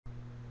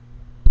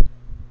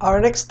Our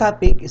next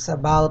topic is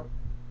about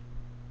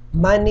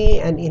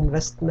money and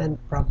investment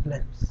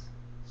problems.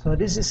 So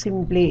this is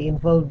simply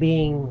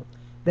involving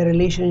the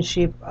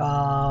relationship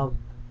of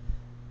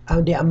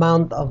the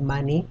amount of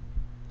money.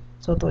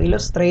 So to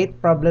illustrate,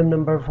 problem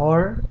number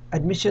 4,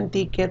 admission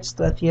tickets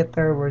to a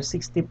theater were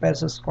 60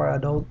 pesos for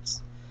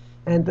adults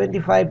and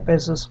 25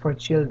 pesos for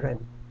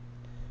children.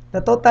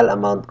 The total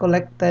amount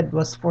collected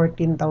was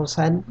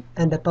 14,000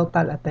 and the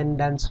total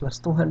attendance was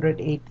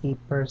 280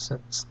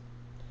 persons.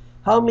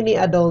 How many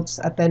adults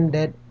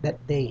attended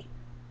that day?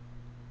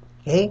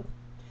 Okay,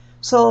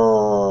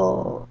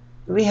 so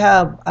we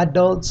have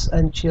adults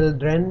and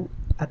children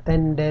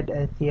attended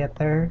a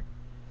theater.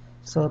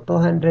 So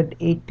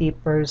 280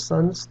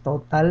 persons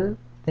total.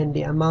 Then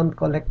the amount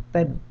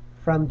collected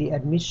from the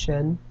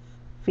admission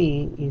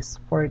fee is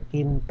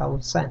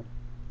 14,000.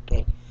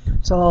 Okay,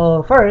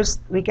 so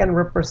first we can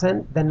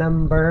represent the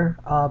number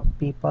of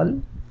people.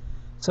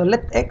 So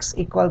let X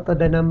equal to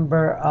the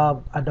number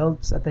of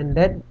adults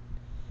attended.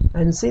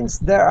 And since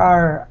there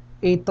are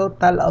a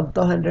total of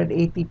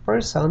 280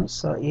 persons,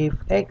 so if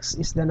X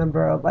is the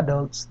number of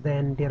adults,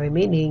 then the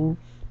remaining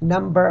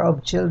number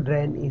of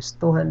children is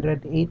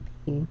 280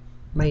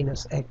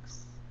 minus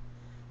X.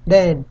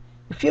 Then,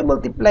 if you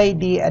multiply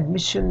the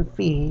admission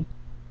fee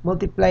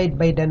multiplied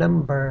by the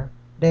number,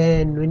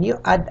 then when you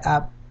add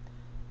up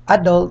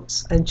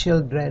adults and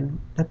children,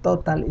 the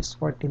total is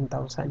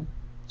 14,000.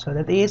 So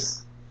that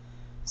is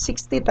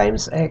 60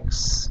 times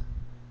X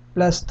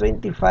plus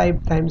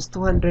 25 times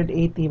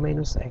 280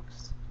 minus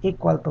X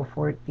equal to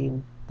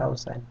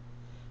 14,000.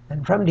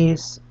 And from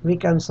this, we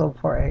can solve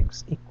for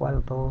X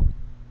equal to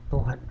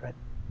 200.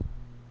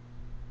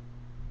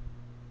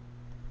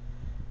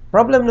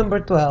 Problem number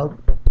 12.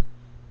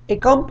 A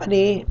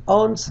company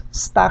owns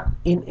stock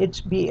in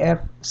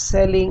HBF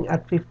selling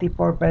at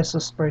 54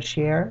 pesos per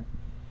share,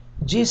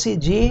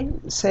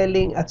 GCG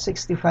selling at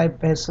 65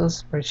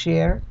 pesos per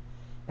share,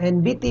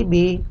 and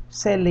BTB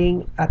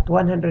selling at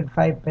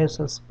 105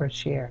 pesos per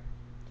share.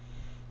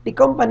 The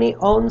company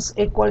owns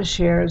equal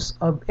shares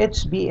of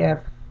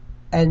HBF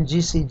and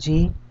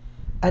GCG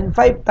and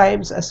 5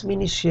 times as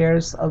many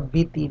shares of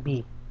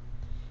BTB.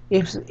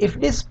 If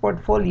this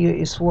portfolio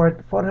is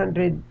worth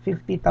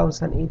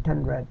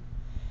 450,800,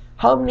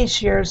 how many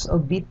shares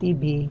of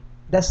BTB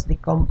does the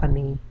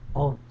company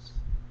owns?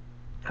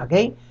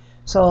 Okay,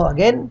 so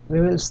again, we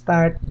will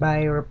start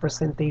by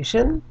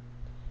representation.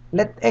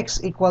 Let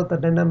X equal to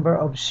the number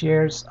of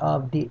shares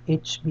of the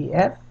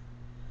HBF.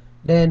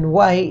 Then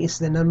Y is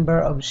the number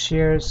of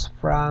shares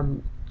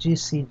from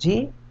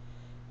GCG.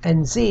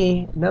 And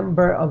Z,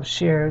 number of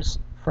shares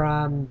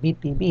from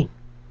BTB.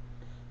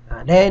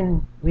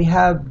 Then we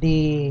have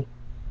the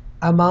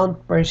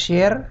amount per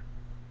share.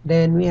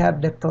 Then we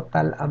have the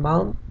total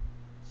amount.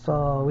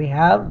 So we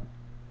have,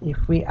 if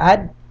we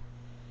add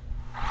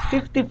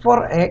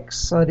 54X,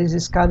 so this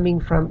is coming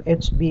from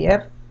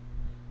HBF,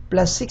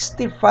 plus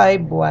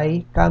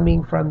 65Y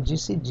coming from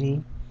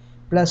GCG,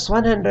 plus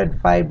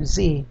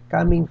 105Z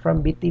coming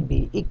from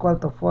BTB equal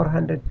to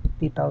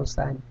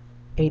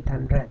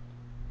 450,800.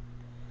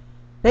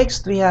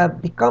 Next, we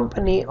have the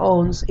company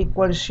owns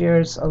equal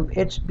shares of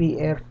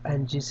HBF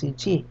and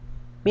GCG,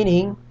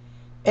 meaning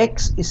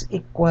X is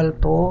equal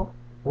to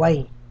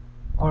Y.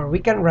 Or we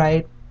can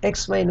write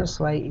X minus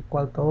Y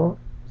equal to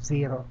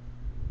 0.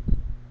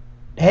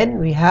 Then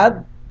we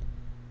have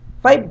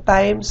 5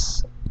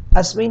 times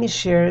as many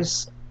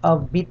shares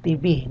of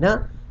BTB.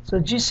 No?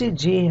 So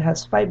GCG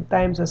has 5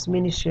 times as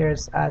many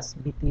shares as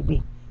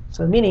BTB.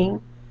 So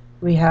meaning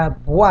we have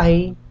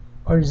Y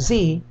or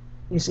Z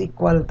is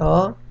equal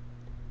to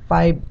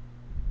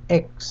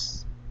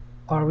 5X.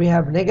 Or we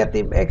have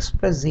negative X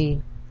plus Z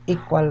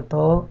equal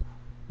to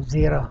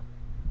 0.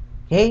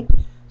 Okay?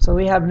 So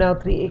we have now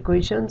 3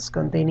 equations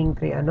containing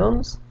 3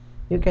 unknowns.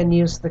 You can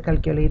use the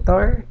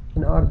calculator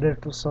in order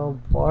to solve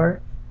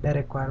for the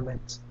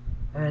requirements.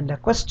 And the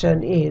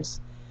question is,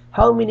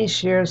 how many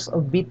shares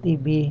of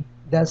BTB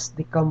does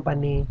the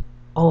company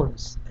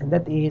owns? And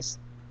that is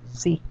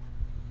Z.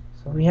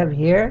 So we have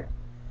here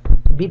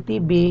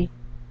BTB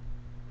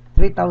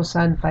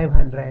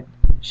 3,500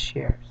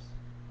 shares.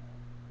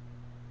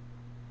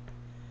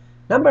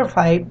 Number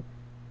 5,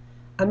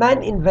 a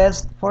man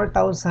invests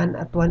 4,000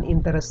 at one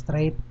interest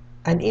rate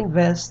and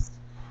invests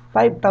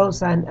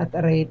 5,000 at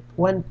a rate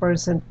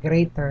 1%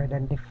 greater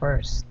than the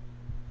first.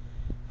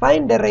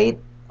 Find the rate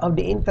of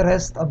the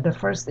interest of the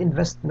first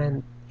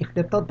investment if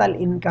the total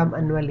income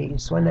annually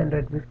is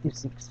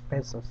 156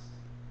 pesos.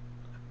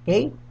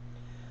 Okay?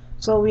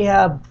 So we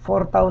have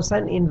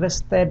 4,000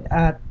 invested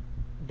at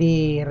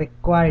the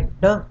required,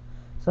 no?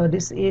 So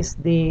this is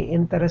the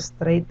interest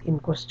rate in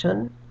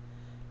question.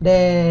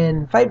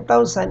 Then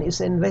 5,000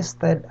 is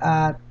invested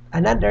at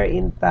another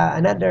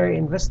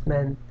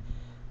investment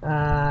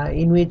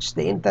in which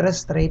the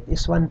interest rate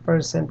is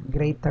 1%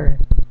 greater.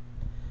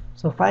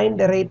 So find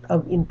the rate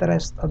of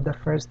interest of the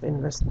first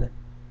investment.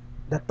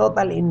 The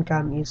total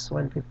income is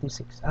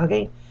 156.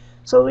 Okay?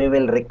 So we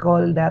will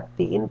recall that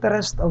the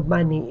interest of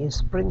money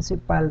is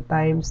principal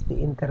times the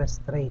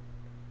interest rate.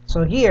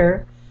 So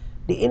here,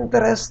 the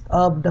interest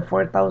of the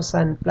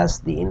 4,000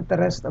 plus the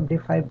interest of the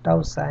 5,000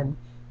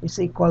 is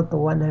equal to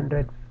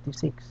 156.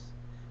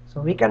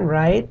 So we can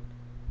write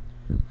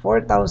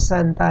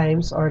 4,000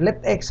 times, or let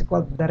x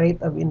equal to the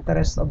rate of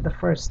interest of the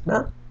first,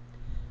 no?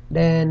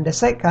 Then the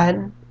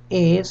second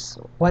is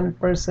 1%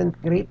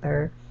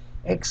 greater,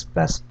 x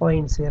plus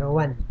 0.01.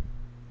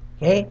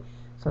 Okay?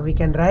 So we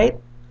can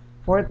write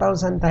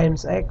 4,000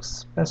 times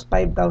x plus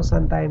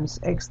 5,000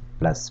 times x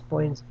plus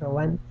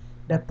 0.01.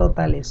 The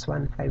total is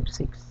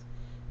 156.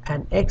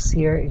 And x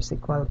here is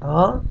equal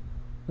to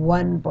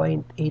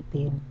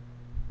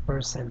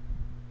 1.18%.